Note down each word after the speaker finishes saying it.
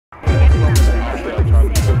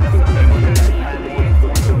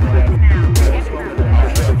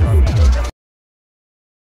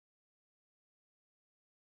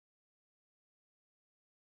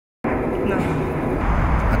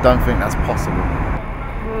don't think that's possible.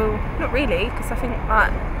 Well, not really, because I think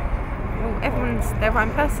everyone's their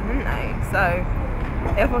own person, isn't they? So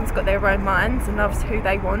everyone's got their own minds and loves who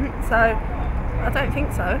they want. So I don't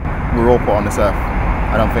think so. We're all put on this earth.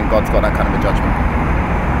 I don't think God's got that kind of a judgment.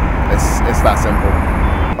 It's that simple.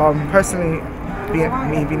 Personally,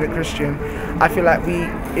 being a Christian, I feel like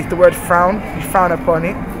it's the word frown. We frown upon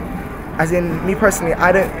it. As in, me personally,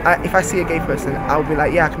 if I see a gay person, I'll be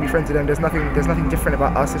like, yeah, I can be friends with them. There's nothing different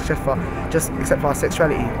about us except for our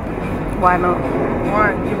sexuality. Why not?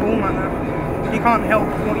 Why? You're born like that. You can't help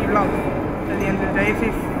what you love. At the end of the day,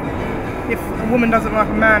 if a woman doesn't like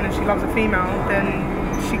a man and she loves a female, then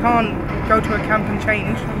she can't go to a camp and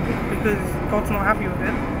change because God's not happy with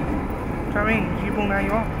it. Do you know what I mean? You're born how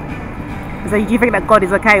you are. So do you think that God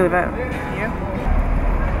is okay with it? Yeah.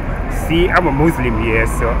 See, I'm a Muslim here,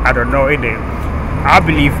 so I don't know, innit? I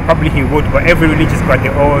believe probably he would, but every religion's got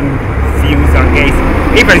their own views on gays.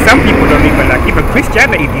 Even some people don't even like, even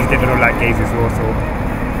Christianity these days don't like gays as well, so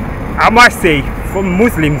I must say, for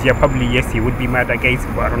Muslims, yeah, probably yes, he would be mad at gays,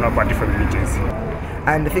 but I don't know about different religions.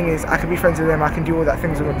 And the thing is, I can be friends with them, I can do all that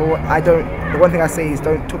things with them, but the one thing I say is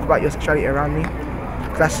don't talk about your sexuality around me,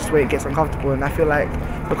 because that's just where it gets uncomfortable. And I feel like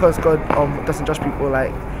because God doesn't judge people,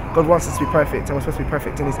 like God wants us to be perfect, and we're supposed to be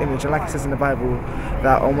perfect in His image. And like it says in the Bible,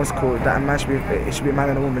 that almost called that a man it should be a man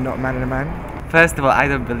and a woman, not a man and a man. First of all, I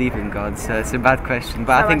don't believe in God, so it's a bad question.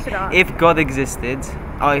 But I think if God existed,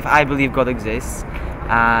 or if I believe God exists,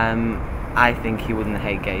 I think He wouldn't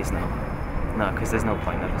hate gays now. No, because there's no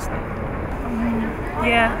point, obviously.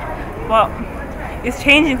 Yeah, well, it's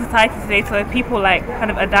changing society today, so people like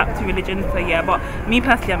kind of adapt to religion. So yeah, but me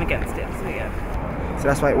personally, I'm against it. So yeah. So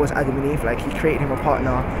that's why it was Adam and Eve. Like He created him a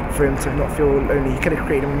partner for him to not feel lonely. He could have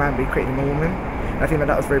created him a man, but He created him a woman. And I think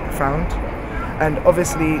that was very profound. And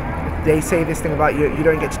obviously, they say this thing about you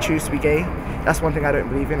don't get to choose to be gay. That's one thing I don't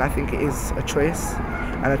believe in. I think it is a choice,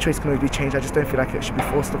 and a choice can always be changed. I just don't feel like it should be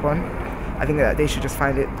forced upon. I think that they should just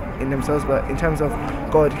find it in themselves. But in terms of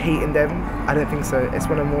God hating them, I don't think so. It's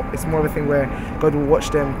more of a thing where God will watch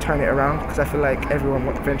them turn it around, because I feel like everyone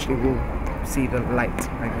eventually will see the light,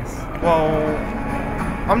 I guess. Well,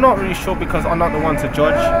 I'm not really sure, because I'm not the one to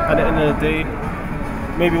judge at the end of the day.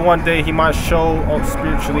 Maybe one day He might show up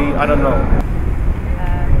spiritually, I don't know.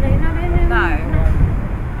 No.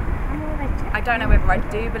 I don't know whether I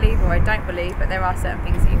do believe or I don't believe, but there are certain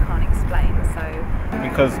things that you can't explain. So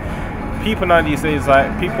because people nowadays,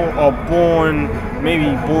 like, people are born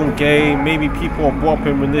gay, maybe people are brought up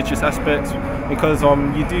in religious aspects, because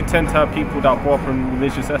you do tend to have people that are brought up in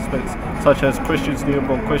religious aspects, such as Christians,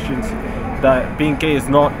 newborn Christians, that being gay is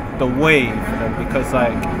not the way for them, because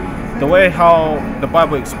like the way how the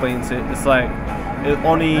Bible explains it, it's like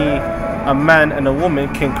only a man and a woman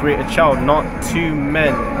can create a child, not two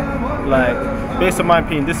men. Like, based on my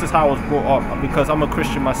opinion, this is how I was brought up, because I'm a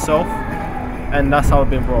Christian myself, and that's how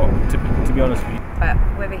I've been brought up, to be honest with you. But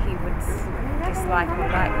whether he would dislike or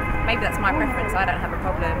like, maybe that's my preference. I don't have a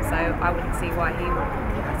problem, so I wouldn't see why he or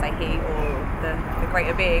the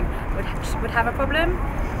greater being would have a problem.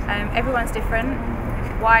 Everyone's different.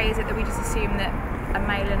 Why is it that we just assume that a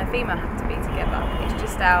male and a female have to be together? It's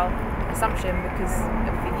just our assumption, because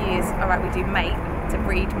for years, alright, we do mate to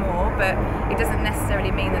breed more, but it doesn't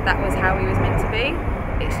necessarily mean that was how he was meant to be.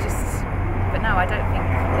 It's just, but no, I don't think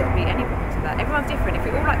there'd be any problem to that. Everyone's different. If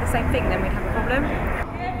we all like the same thing, then we'd have a problem.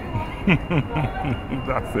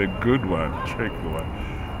 That's a good one, tricky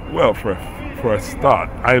one. Well, for a start,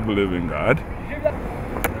 I believe in God.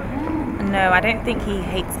 No, I don't think he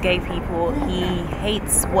hates gay people. He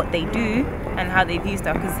hates what they do and how they view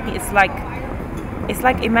stuff, because it's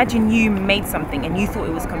like imagine you made something and you thought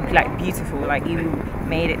it was like beautiful, like you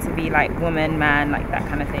made it to be like woman, man, like that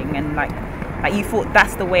kind of thing, and like you thought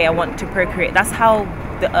that's the way I want to procreate, that's how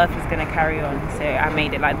the earth is going to carry on, so I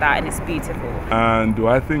made it like that, and it's beautiful. And do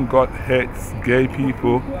I think God hates gay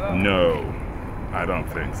people? No, I don't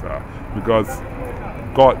think so, because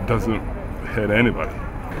God doesn't hate anybody.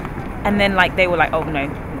 And then like they were like, oh no,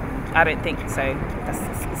 I don't think so,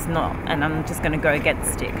 it's not, and I'm just going to go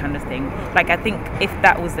against it, kind of thing. Like, I think if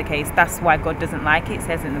that was the case, that's why God doesn't like it. It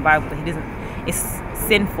says in the Bible that it's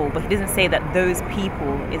sinful, but He doesn't say that those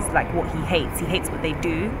people is like what He hates. He hates what they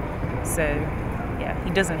do. So yeah, He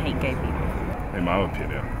doesn't hate gay people, in my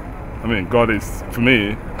opinion. I mean, God is, for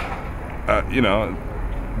me,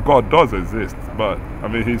 God does exist, but I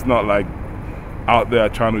mean, He's not like out there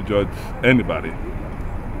trying to judge anybody.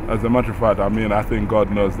 As a matter of fact, I mean, I think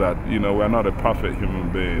God knows that, we're not a perfect human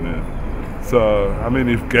being. So, I mean,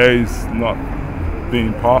 if gay is not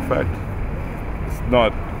being perfect, it's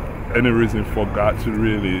not any reason for God to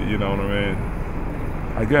really, you know what I mean?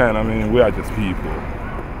 Again, I mean, we are just people.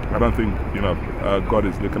 I don't think, God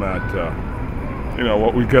is looking at,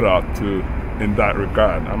 what we get up to in that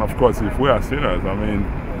regard. And of course, if we are sinners, I mean,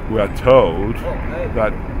 we are told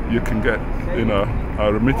that you can get,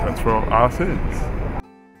 a remittance for our sins.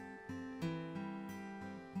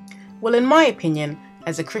 Well, in my opinion,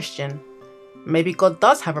 as a Christian, maybe God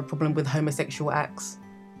does have a problem with homosexual acts.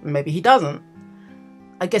 Maybe he doesn't.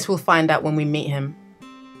 I guess we'll find out when we meet him.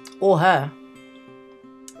 Or her.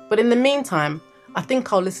 But in the meantime, I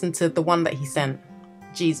think I'll listen to the one that he sent,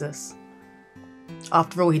 Jesus.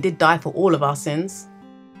 After all, he did die for all of our sins.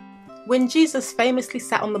 When Jesus famously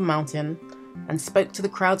sat on the mountain and spoke to the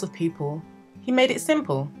crowds of people, he made it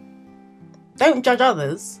simple. Don't judge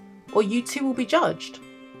others, or you too will be judged.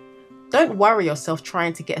 Don't worry yourself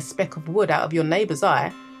trying to get a speck of wood out of your neighbour's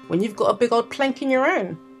eye when you've got a big old plank in your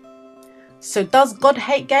own. So does God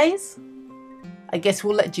hate gays? I guess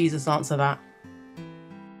we'll let Jesus answer that.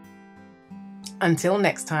 Until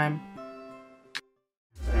next time.